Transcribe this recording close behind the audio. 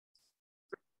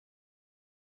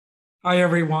Hi,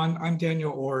 everyone. I'm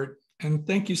Daniel Ord, and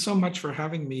thank you so much for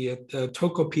having me at the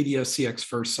Tokopedia CX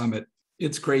First Summit.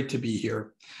 It's great to be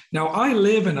here. Now, I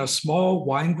live in a small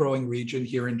wine growing region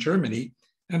here in Germany,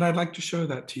 and I'd like to show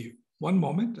that to you. One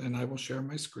moment, and I will share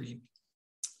my screen.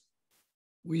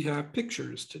 We have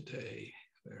pictures today.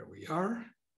 There we are.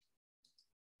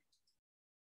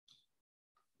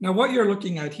 Now, what you're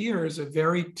looking at here is a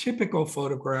very typical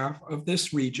photograph of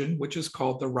this region, which is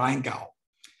called the Rheingau.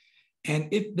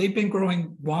 And they've been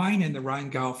growing wine in the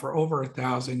Rheingau for over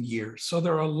 1,000 years. So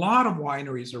there are a lot of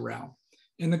wineries around.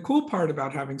 And the cool part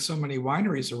about having so many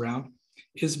wineries around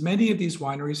is many of these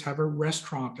wineries have a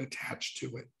restaurant attached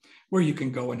to it where you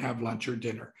can go and have lunch or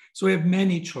dinner. So we have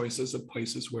many choices of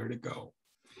places where to go.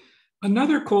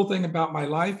 Another cool thing about my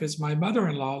life is my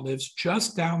mother-in-law lives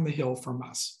just down the hill from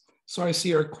us. So I see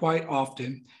her quite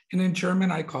often. And in German,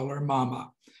 I call her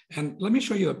Mama. And let me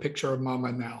show you a picture of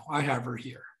Mama now. I have her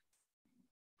here.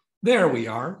 There we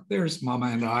are. There's Mama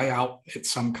and I out at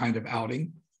some kind of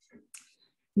outing.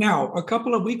 Now, a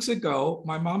couple of weeks ago,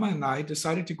 my Mama and I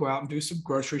decided to go out and do some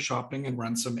grocery shopping and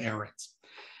run some errands.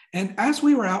 And as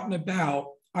we were out and about,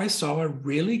 I saw a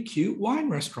really cute wine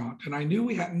restaurant, and I knew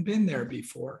we hadn't been there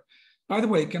before. By the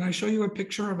way, can I show you a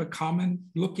picture of a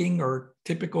common looking or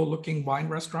typical looking wine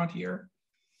restaurant here?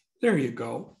 There you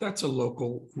go. That's a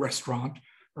local restaurant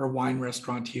or wine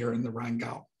restaurant here in the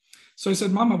Rheingau. So I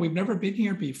said, Mama, we've never been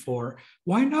here before.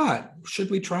 Why not? Should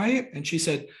we try it? And she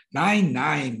said, Nine.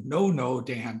 No,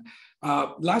 Dan.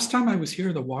 Last time I was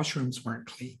here, the washrooms weren't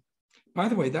clean. By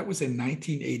the way, that was in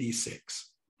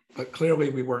 1986, but clearly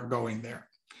we weren't going there.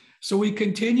 So we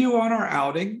continue on our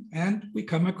outing and we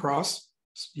come across,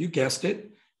 you guessed it,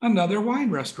 another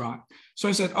wine restaurant. So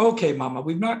I said, okay, Mama,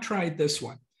 we've not tried this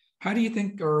one. How do you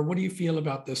think, or what do you feel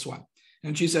about this one?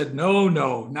 And she said, no,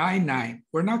 nine.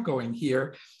 We're not going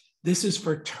here. This is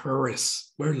for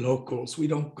tourists. We're locals. We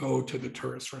don't go to the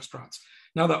tourist restaurants.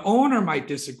 Now, the owner might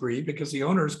disagree because the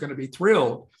owner is going to be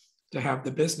thrilled to have the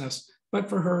business. But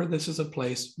for her, this is a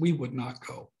place we would not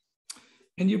go.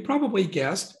 And you probably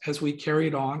guessed as we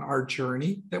carried on our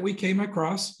journey that we came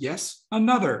across, yes,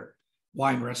 another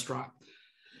wine restaurant.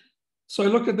 So I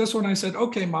looked at this one. I said,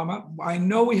 okay, Mama, I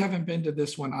know we haven't been to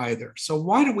this one either. So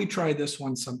why don't we try this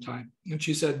one sometime? And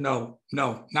she said, no,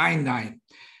 nine.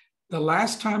 The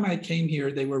last time I came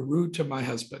here, they were rude to my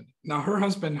husband. Now, her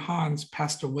husband, Hans,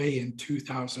 passed away in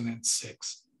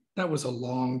 2006. That was a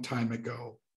long time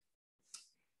ago.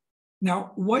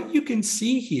 Now, what you can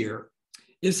see here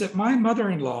is that my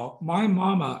mother-in-law, my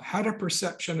Mama, had a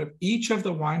perception of each of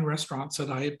the wine restaurants that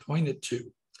I had pointed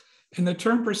to. And the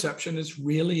term perception is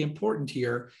really important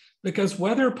here because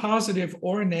whether positive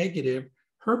or negative,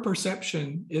 her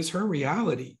perception is her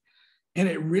reality. And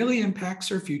it really impacts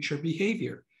her future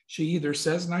behavior. She either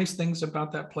says nice things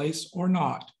about that place or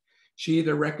not. She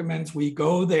either recommends we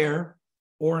go there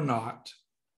or not.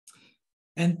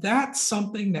 And that's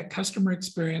something that customer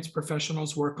experience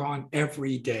professionals work on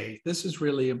every day. This is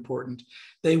really important.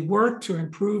 They work to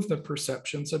improve the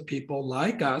perceptions of people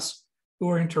like us who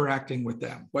are interacting with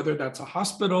them, whether that's a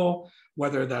hospital,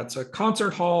 whether that's a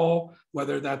concert hall,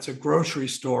 whether that's a grocery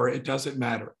store, it doesn't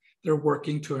matter. They're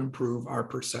working to improve our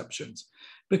perceptions,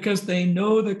 because they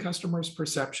know the customer's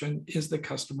perception is the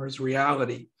customer's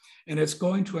reality, and it's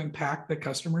going to impact the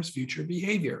customer's future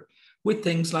behavior with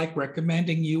things like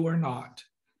recommending you or not,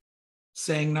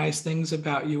 saying nice things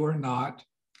about you or not,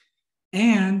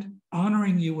 and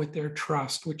honoring you with their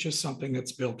trust, which is something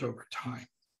that's built over time.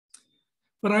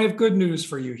 But I have good news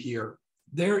for you here.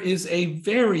 There is a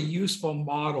very useful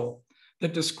model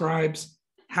that describes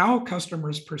how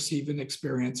customers perceive an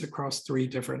experience across 3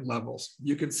 different levels.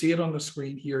 You can see it on the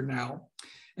screen here now.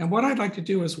 And what I'd like to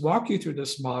do is walk you through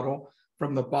this model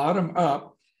from the bottom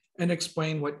up and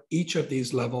explain what each of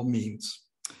these levels means,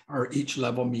 or each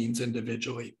level means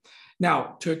individually.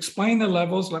 Now, to explain the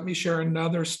levels, let me share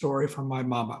another story from my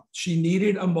Mama. She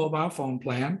needed a mobile phone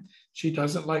plan. She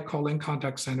doesn't like calling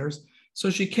contact centers. So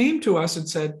she came to us and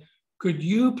said, could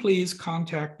you please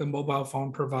contact the mobile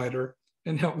phone provider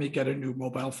and help me get a new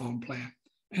mobile phone plan?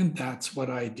 And that's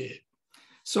what I did.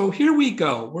 So here we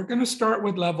go. We're going to start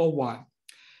with level 1.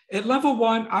 At level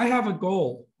 1, I have a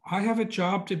goal. I have a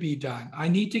job to be done. I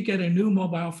need to get a new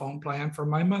mobile phone plan for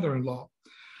my mother-in-law.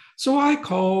 So I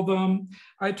call them,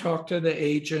 I talk to the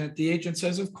agent. The agent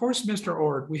says, of course, Mr.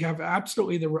 Ord, we have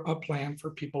absolutely a plan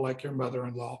for people like your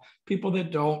mother-in-law, people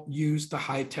that don't use the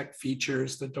high-tech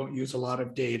features, that don't use a lot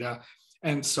of data,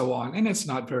 and so on. And it's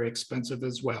not very expensive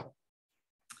as well.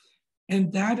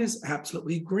 And that is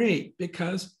absolutely great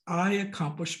because I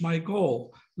accomplished my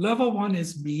goal. Level one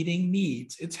is meeting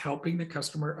needs. It's helping the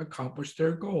customer accomplish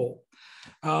their goal.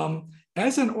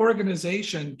 As an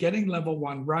organization, getting level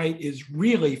one right is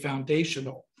really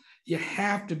foundational. You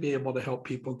have to be able to help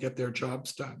people get their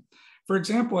jobs done. For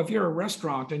example, if you're a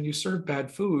restaurant and you serve bad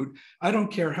food, I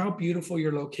don't care how beautiful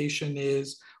your location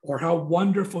is or how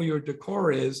wonderful your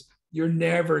decor is, you're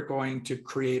never going to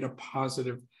create a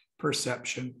positive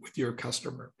perception with your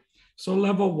customer. So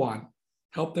level one,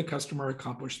 help the customer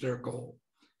accomplish their goal.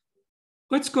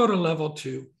 Let's go to level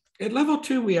two. At level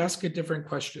two, we ask a different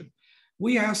question.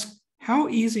 We ask, how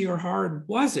easy or hard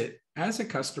was it as a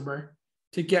customer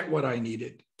to get what I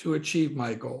needed to achieve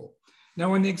my goal?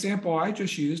 Now, in the example I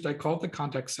just used, I called the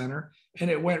contact center and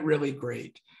it went really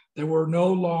great. There were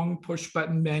no long push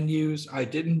button menus. I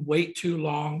didn't wait too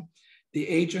long. The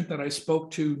agent that I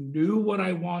spoke to knew what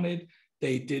I wanted.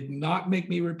 They did not make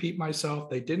me repeat myself.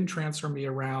 They didn't transfer me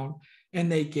around,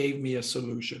 and they gave me a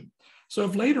solution. So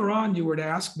if later on you were to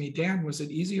ask me, Dan, was it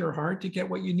easy or hard to get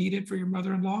what you needed for your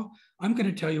mother-in-law? I'm going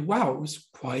to tell you, wow, it was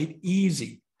quite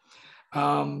easy.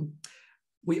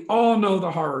 We all know the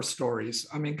horror stories.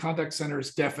 I mean, contact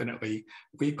centers, definitely.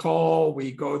 We call,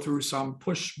 we go through some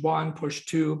push 1, push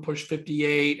 2, push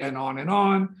 58, and on and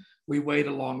on. We wait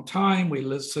a long time. We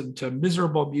listen to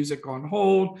miserable music on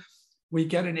hold. We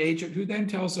get an agent who then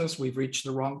tells us we've reached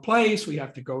the wrong place. We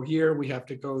have to go here. We have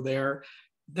to go there.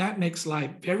 That makes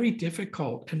life very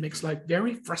difficult and makes life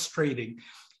very frustrating.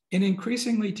 And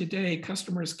increasingly today,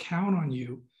 customers count on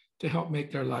you to help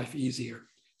make their life easier.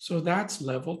 So that's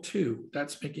level two.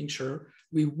 That's making sure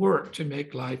we work to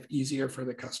make life easier for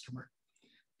the customer.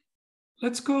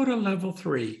 Let's go to level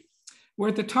three. We're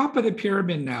at the top of the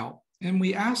pyramid now, and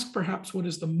we ask perhaps what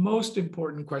is the most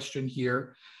important question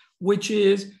here, which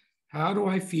is, how do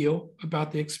I feel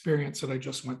about the experience that I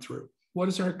just went through? What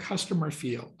does our customer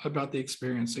feel about the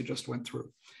experience they just went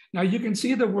through? Now, you can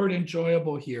see the word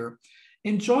enjoyable here.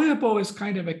 Enjoyable is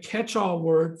kind of a catch-all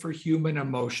word for human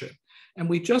emotion. And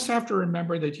we just have to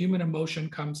remember that human emotion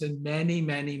comes in many,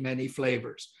 many, many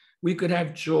flavors. We could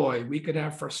have joy, we could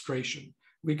have frustration,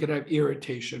 we could have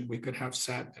irritation, we could have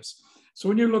sadness. So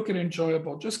when you look at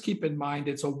enjoyable, just keep in mind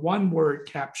it's a one-word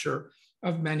capture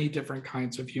of many different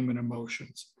kinds of human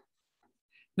emotions.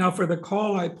 Now, for the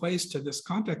call I placed to this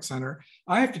contact center,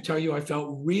 I have to tell you, I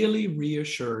felt really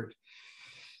reassured.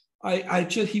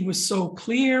 He was so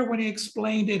clear when he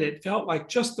explained it. It felt like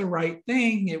just the right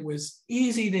thing. It was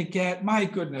easy to get. My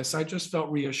goodness, I just felt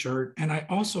reassured. And I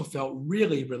also felt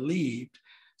really relieved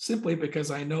simply because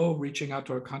I know reaching out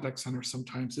to a contact center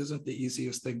sometimes isn't the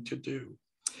easiest thing to do.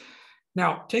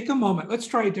 Now, take a moment. Let's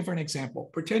try a different example.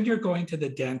 Pretend you're going to the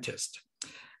dentist.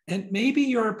 And maybe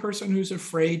you're a person who's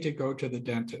afraid to go to the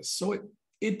dentist. So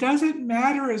it doesn't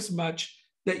matter as much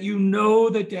that you know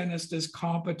the dentist is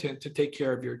competent to take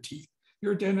care of your teeth.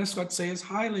 Your dentist, let's say, is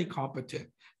highly competent.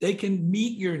 They can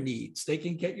meet your needs. They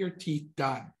can get your teeth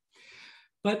done.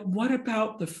 But what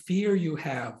about the fear you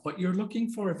have? What you're looking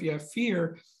for if you have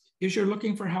fear is you're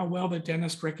looking for how well the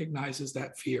dentist recognizes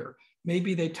that fear.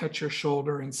 Maybe they touch your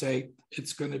shoulder and say,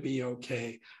 it's going to be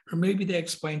okay. Or maybe they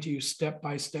explain to you step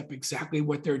by step exactly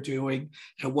what they're doing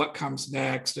and what comes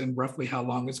next and roughly how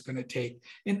long it's going to take.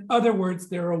 In other words,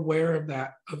 they're aware of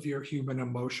that, of your human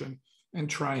emotion, and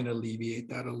try and alleviate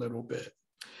that a little bit.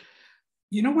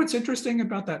 You know what's interesting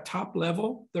about that top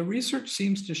level? The research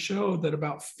seems to show that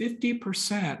about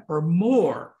 50% or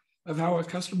more of how a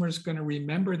customer is going to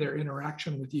remember their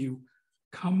interaction with you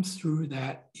comes through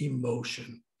that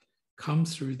emotion.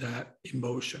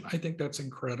 I think that's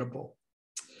incredible.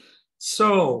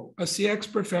 So a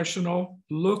CX professional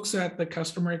looks at the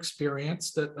customer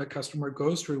experience that a customer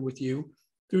goes through with you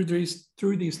through these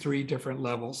three different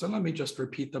levels. And let me just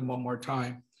repeat them one more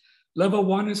time. Level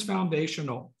one is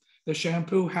foundational. The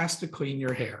shampoo has to clean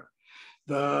your hair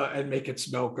and make it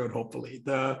smell good, hopefully.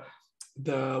 The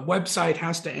website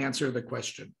has to answer the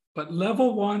question. But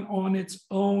level one on its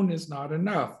own is not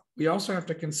enough. We also have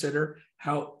to consider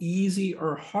how easy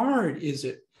or hard is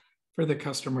it for the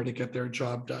customer to get their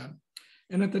job done.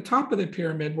 And at the top of the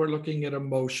pyramid, we're looking at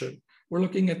emotion. We're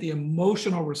looking at the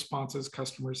emotional responses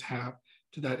customers have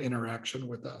to that interaction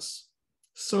with us.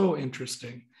 So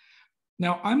interesting.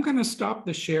 Now, I'm going to stop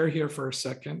the share here for a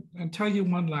second and tell you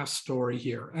one last story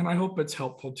here, and I hope it's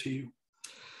helpful to you.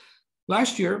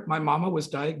 Last year, my mama was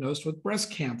diagnosed with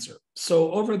breast cancer.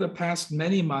 So over the past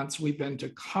many months, we've been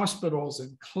to hospitals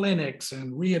and clinics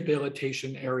and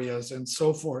rehabilitation areas and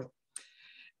so forth.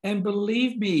 And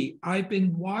believe me, I've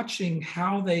been watching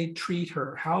how they treat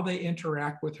her, how they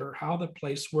interact with her, how the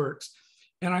place works.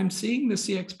 And I'm seeing the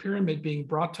CX pyramid being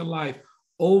brought to life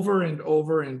over and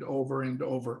over and over and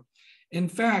over. In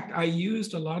fact, I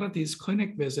used a lot of these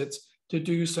clinic visits to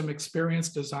do some experience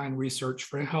design research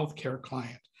for a healthcare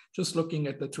client, just looking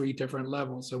at the 3 different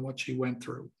levels and what she went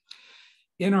through.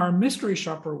 In our mystery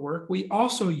shopper work, we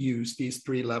also use these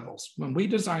 3 levels. When we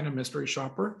design a mystery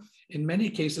shopper, in many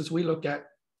cases, we look at,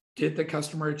 did the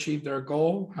customer achieve their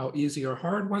goal? How easy or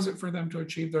hard was it for them to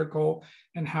achieve their goal?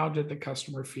 And how did the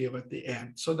customer feel at the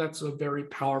end? So that's a very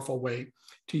powerful way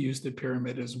to use the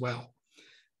pyramid as well.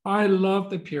 I love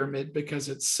the pyramid because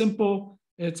it's simple,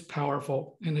 it's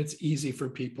powerful, and it's easy for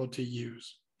people to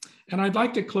use. And I'd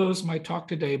like to close my talk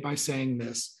today by saying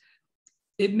this.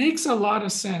 It makes a lot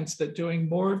of sense that doing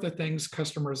more of the things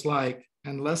customers like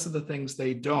and less of the things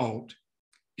they don't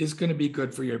is going to be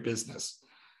good for your business.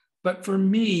 But for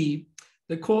me,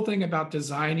 the cool thing about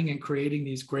designing and creating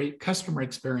these great customer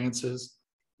experiences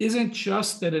isn't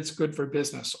just that it's good for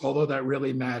business, although that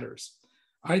really matters.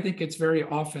 I think it's very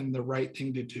often the right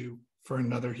thing to do for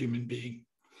another human being.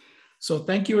 So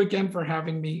thank you again for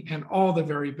having me, and all the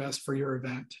very best for your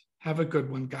event. Have a good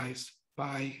one, guys.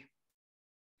 Bye.